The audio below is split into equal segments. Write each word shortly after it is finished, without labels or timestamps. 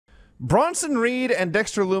Bronson Reed and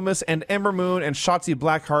Dexter Lumis and Ember Moon and Shotzi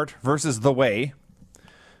Blackheart versus The Way.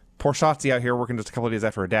 Poor Shotzi out here working just a couple of days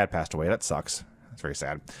after her dad passed away. That sucks. That's very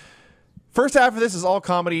sad. First half of this is all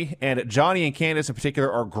comedy, and Johnny and Candice in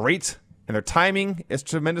particular are great, and their timing is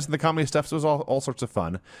tremendous in the comedy stuff, so it was all sorts of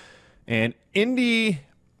fun. And Indy...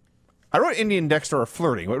 I wrote Indy and Dexter are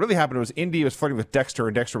flirting. What really happened was Indy was flirting with Dexter,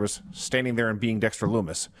 and Dexter was standing there and being Dexter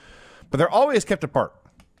Lumis. But they're always kept apart.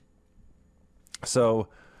 So,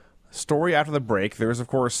 story after the break, there's, of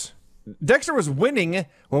course... Dexter was winning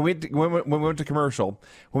when we went to commercial.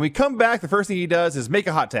 When we come back, the first thing he does is make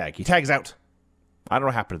a hot tag. He tags out. I don't know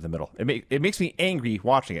what happened in the middle. It makes me angry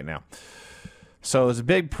watching it now. So there's a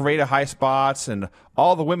big parade of high spots, and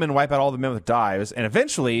all the women wipe out all the men with dives. And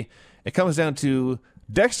eventually, it comes down to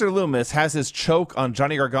Dexter Lumis has his choke on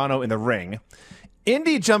Johnny Gargano in the ring.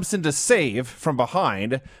 Indy jumps in to save from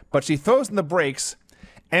behind, but she throws in the brakes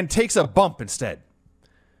and takes a bump instead.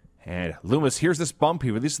 And Lumis hears this bump,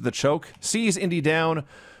 he releases the choke, sees Indy down,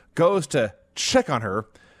 goes to check on her,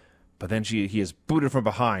 but then he is booted from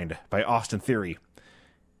behind by Austin Theory.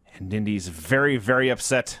 And Indy's very, very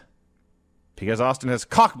upset because Austin has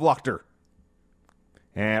cock-blocked her.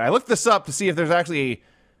 And I looked this up to see if there's actually a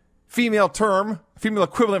female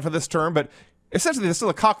equivalent for this term, but essentially there's still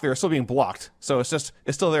a cock there, it's still being blocked. So it's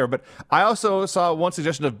still there. But I also saw one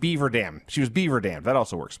suggestion of beaver dam. She was beaver damned. That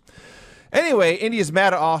also works. Anyway, Indy is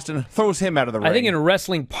mad at Austin, throws him out of the ring. I think in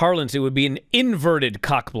wrestling parlance, it would be an inverted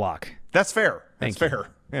cock block. That's fair. That's fair.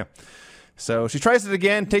 Yeah. So she tries it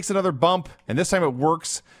again, takes another bump, and this time it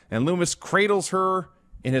works. And Lumis cradles her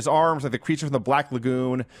in his arms like the creature from the Black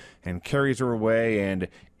Lagoon and carries her away. And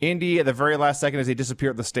Indy, at the very last second as they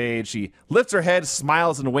disappear at the stage, she lifts her head,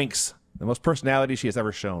 smiles, and winks. The most personality she has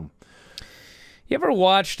ever shown. You ever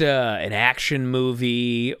watched an action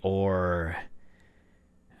movie or...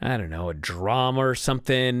 I don't know, a drama or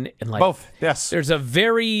something, and like both, yes. There's a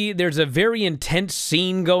very intense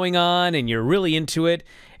scene going on, and you're really into it,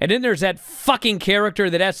 and then there's that fucking character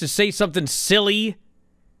that has to say something silly.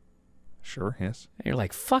 Sure, yes. And you're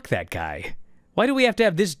like, fuck that guy. Why do we have to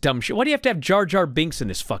have this dumb shit? Why do you have to have Jar Jar Binks in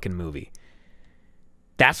this fucking movie?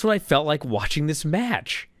 That's what I felt like watching this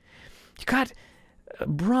match. You got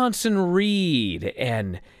Bronson Reed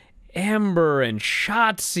and Amber and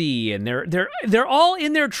Shotzi, and they're all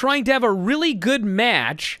in there trying to have a really good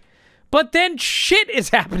match, but then shit is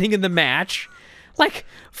happening in the match. Like,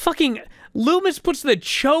 fucking Lumis puts the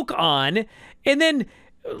choke on, and then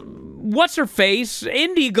what's-her-face,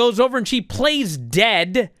 Indy goes over and she plays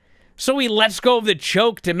dead, so he lets go of the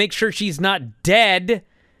choke to make sure she's not dead.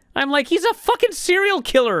 I'm like, he's a fucking serial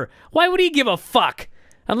killer. Why would he give a fuck?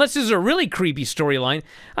 Unless this is a really creepy storyline.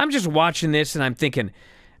 I'm just watching this, and I'm thinking...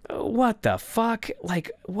 what the fuck?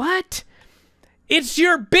 Like, what? It's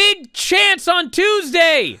your big chance on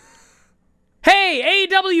Tuesday! Hey,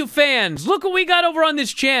 AEW fans, look what we got over on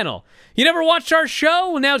this channel. You never watched our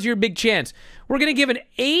show? Well, now's your big chance. We're going to give an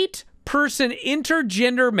 8-person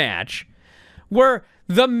intergender match where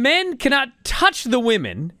the men cannot touch the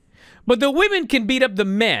women, but the women can beat up the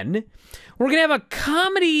men. We're going to have a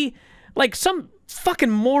comedy, like some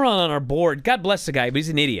fucking moron on our board. God bless the guy, but he's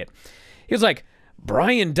an idiot. He was like,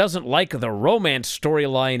 Bryan doesn't like the romance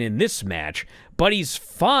storyline in this match, but he's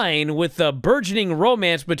fine with the burgeoning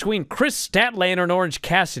romance between Chris Statlander and Orange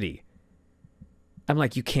Cassidy. I'm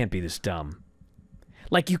like, you can't be this dumb.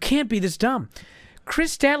 Like, you can't be this dumb.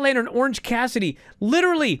 Chris Statlander and Orange Cassidy,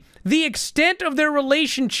 literally, the extent of their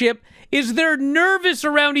relationship is they're nervous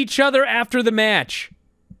around each other after the match.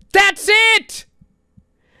 That's it!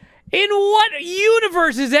 In what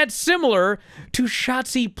universe is that similar to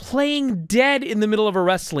Shotzi playing dead in the middle of a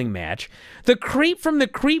wrestling match? The creep from the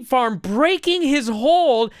creep farm breaking his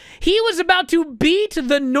hold. He was about to beat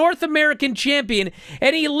the North American champion,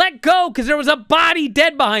 and he let go because there was a body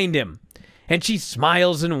dead behind him. And she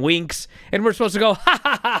smiles and winks, and we're supposed to go, ha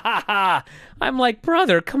ha ha ha ha. I'm like,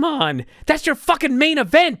 brother, come on. That's your fucking main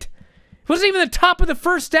event. It wasn't even the top of the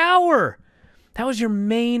first hour. That was your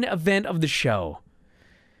main event of the show.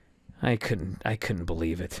 I couldn't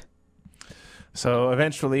believe it. So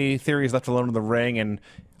eventually, Theory's left alone in the ring, and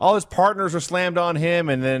all his partners are slammed on him,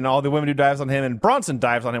 and then all the women do dives on him, and Bronson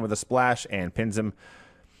dives on him with a splash and pins him.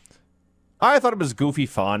 I thought it was goofy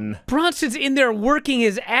fun. Bronson's in there working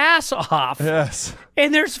his ass off. Yes.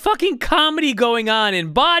 And there's fucking comedy going on,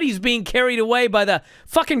 and bodies being carried away by the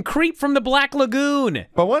fucking creep from the Black Lagoon.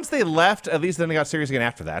 But once they left, at least then they got serious again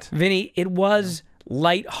after that. Vinny, it was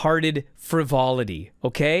lighthearted frivolity,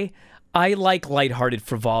 okay? I like lighthearted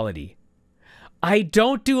frivolity. I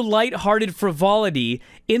don't do lighthearted frivolity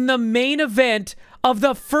in the main event of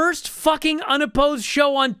the first fucking unopposed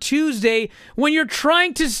show on Tuesday when you're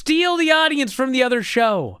trying to steal the audience from the other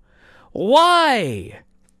show. Why?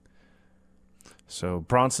 So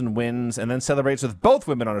Bronson wins and then celebrates with both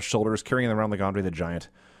women on his shoulders, carrying them around like Andre the Giant.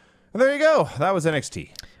 And there you go. That was NXT.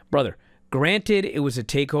 Brother, granted it was a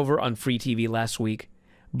takeover on free TV last week,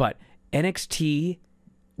 but NXT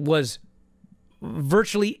was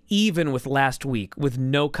virtually even with last week with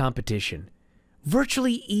no competition.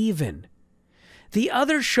 Virtually even. The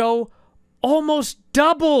other show almost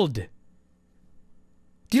doubled.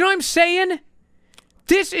 Do you know what I'm saying?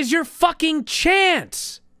 This is your fucking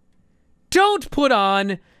chance. Don't put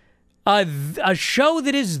on a show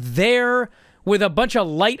that is there with a bunch of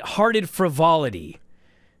light-hearted frivolity.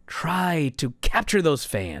 Try to capture those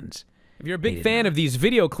fans. If you're a big fan of these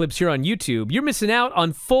video clips here on YouTube, you're missing out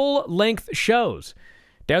on full-length shows.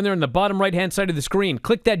 Down there on the bottom right-hand side of the screen,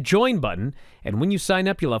 click that join button, and when you sign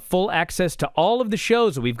up, you'll have full access to all of the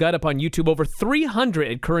shows that we've got up on YouTube, over 300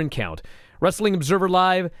 at current count. Wrestling Observer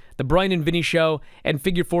Live, The Bryan and Vinny Show, and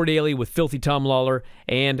Figure 4 Daily with Filthy Tom Lawler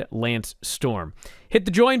and Lance Storm. Hit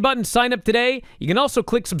the join button, sign up today. You can also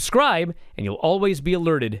click subscribe, and you'll always be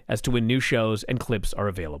alerted as to when new shows and clips are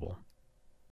available.